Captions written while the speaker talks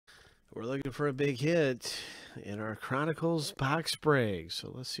We're looking for a big hit in our Chronicles box break. So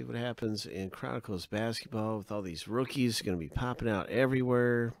let's see what happens in Chronicles basketball with all these rookies going to be popping out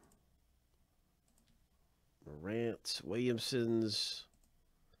everywhere. Morants, Williamsons,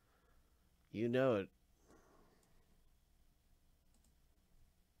 you know it.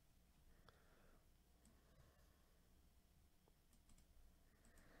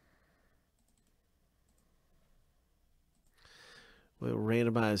 We'll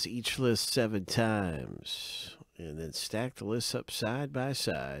randomize each list 7 times and then stack the lists up side by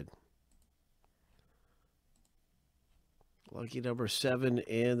side. Lucky number 7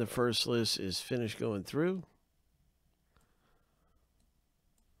 and the first list is finished going through.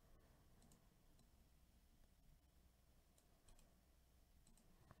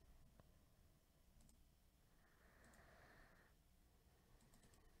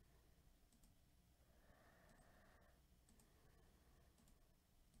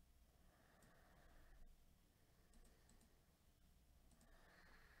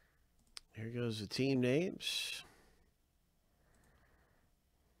 Here goes the team names.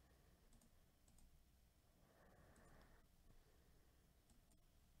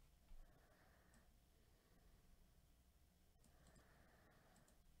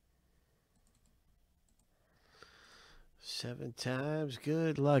 Seven times.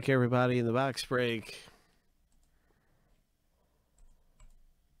 Good luck, everybody, in the box break.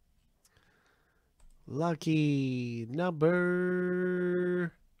 Lucky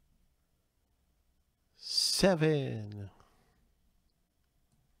number 7.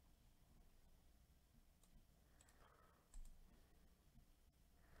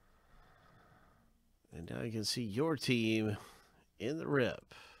 And now you can see your team in the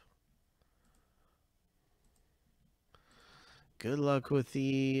rip. Good luck with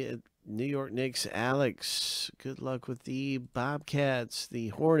the New York Knicks, Alex. Good luck with the Bobcats, the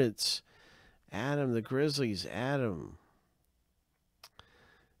Hornets, Adam, the Grizzlies, Adam.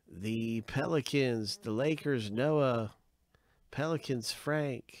 The Pelicans, the Lakers, Noah. Pelicans,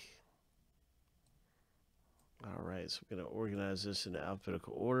 Frank. All right, so we're going to organize this in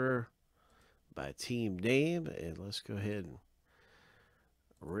alphabetical order by team name. And let's go ahead and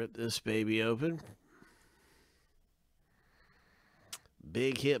rip this baby open.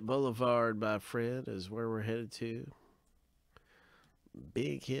 Big Hit Boulevard, my friend, is where we're headed to.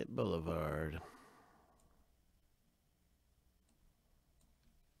 Big Hit Boulevard.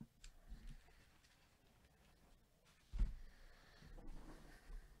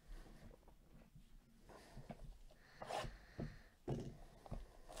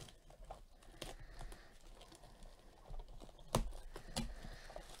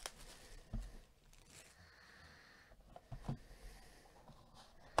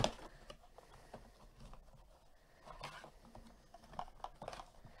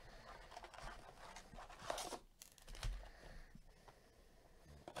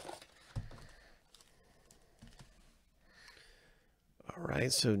 All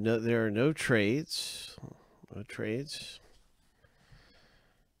right, so there are no trades. No trades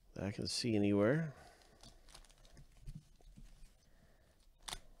that I can see anywhere.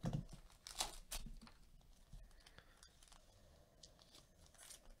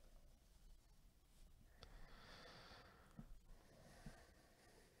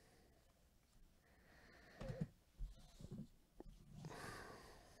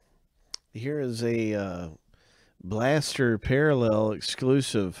 Here is a Blaster Parallel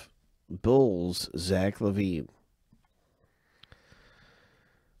exclusive Bulls Zach LaVine.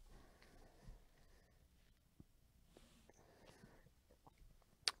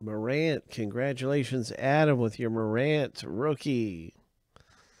 Morant, congratulations, Adam, with your Morant rookie.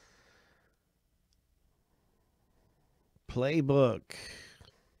 Playbook.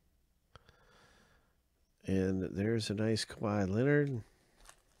 And there's a nice Kawhi Leonard.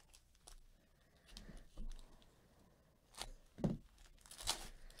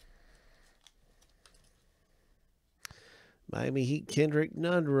 Miami Heat, Kendrick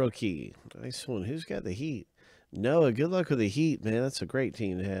Nunn rookie. Nice one. Who's got the Heat? Noah, good luck with the Heat, man. That's a great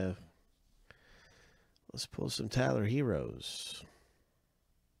team to have. Let's pull some Tyler Heroes.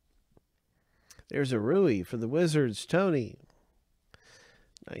 There's a Rui for the Wizards, Tony.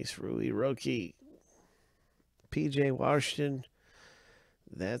 Nice Rui rookie. PJ Washington.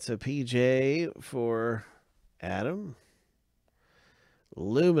 That's a PJ for Adam.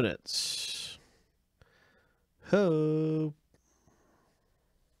 Luminance. Hope.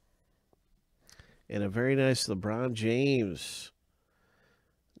 And a very nice LeBron James.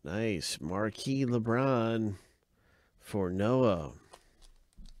 Nice. Marquee LeBron for Noah.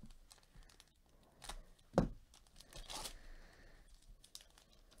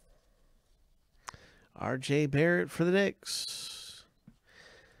 R.J. Barrett for the Knicks.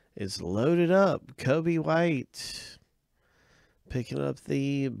 It's loaded up. Kobe White picking up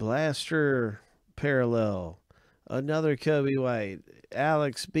the blaster parallel. Another Kobe White.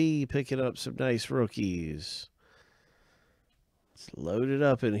 Alex B picking up some nice rookies. It's loaded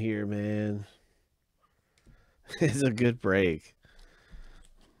up in here, man. It's a good break.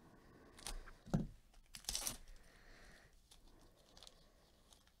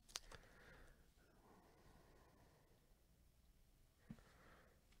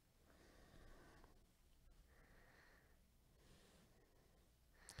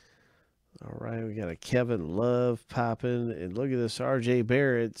 All right, we got a Kevin Love popping. And look at this R.J.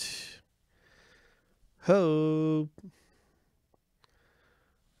 Barrett. Hope.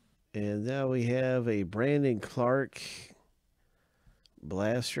 And now we have a Brandon Clark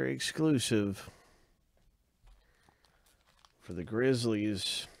blaster exclusive for the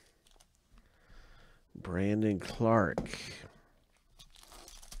Grizzlies. Brandon Clark.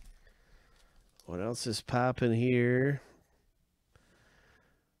 What else is popping here?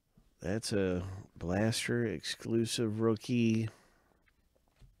 That's a blaster exclusive rookie.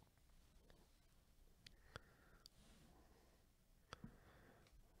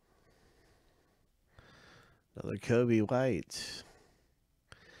 Another Kobe White.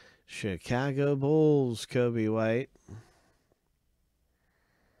 Chicago Bulls Kobe White.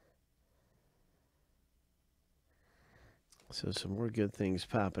 So some more good things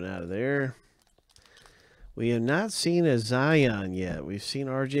popping out of there. We have not seen a Zion yet. We've seen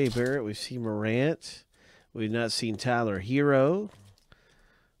R.J. Barrett. We've seen Morant. We've not seen Tyler Hero.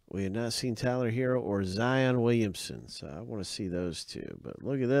 We have not seen Tyler Hero or Zion Williamson. So I want to see those two. But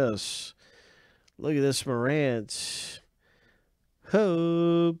look at this. Look at this Morant.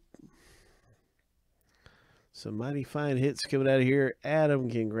 Hope. Some mighty fine hits coming out of here. Adam,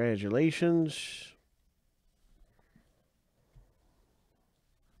 congratulations.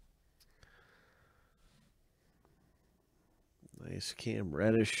 Nice Cam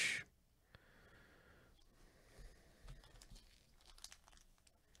Reddish.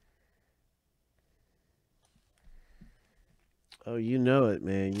 Oh, you know it,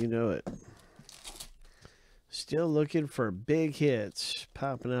 man. You know it. Still looking for big hits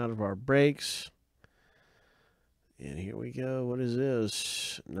popping out of our breaks. And here we go. What is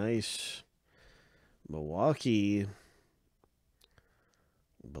this? Nice Milwaukee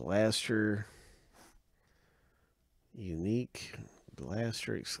blaster. Unique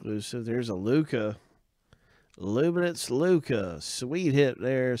blaster exclusive. There's a Luka. Luminance Luka. Sweet hit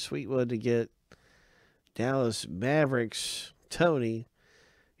there. Sweet one to get. Dallas Mavericks. Tony.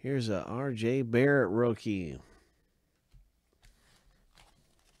 Here's a R.J. Barrett rookie.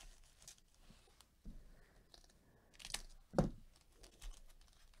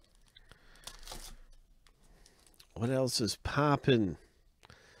 What else is popping?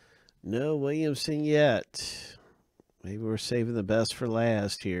 No Williamson yet. Maybe we're saving the best for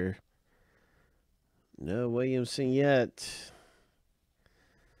last here. No Williamson yet.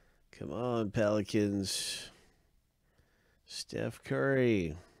 Come on, Pelicans. Steph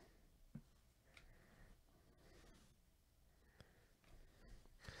Curry.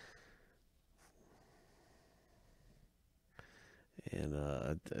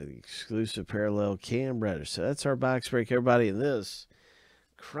 And exclusive parallel Cam Reddish. So that's our box break, everybody, in this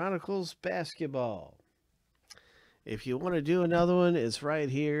Chronicles basketball. If you want to do another one, it's right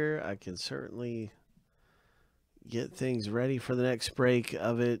here. I can certainly get things ready for the next break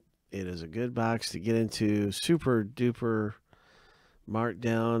of it. It is a good box to get into. Super duper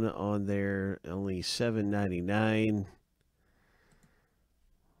markdown on there. Only $7.99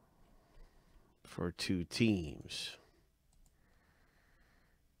 for 2 teams.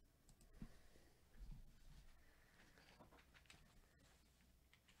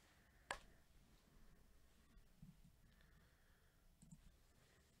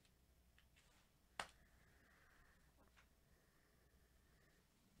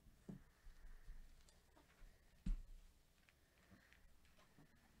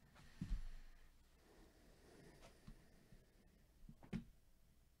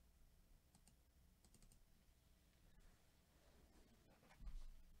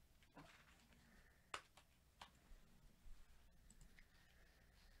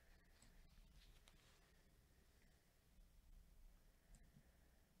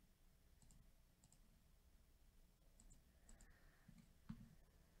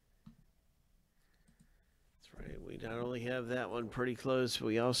 Right, we not only have that one pretty close, but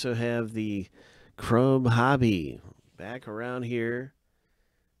we also have the Chrome Hobby back around here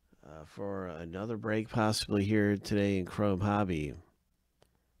for another break, possibly here today in Chrome Hobby.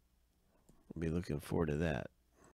 I'll be looking forward to that.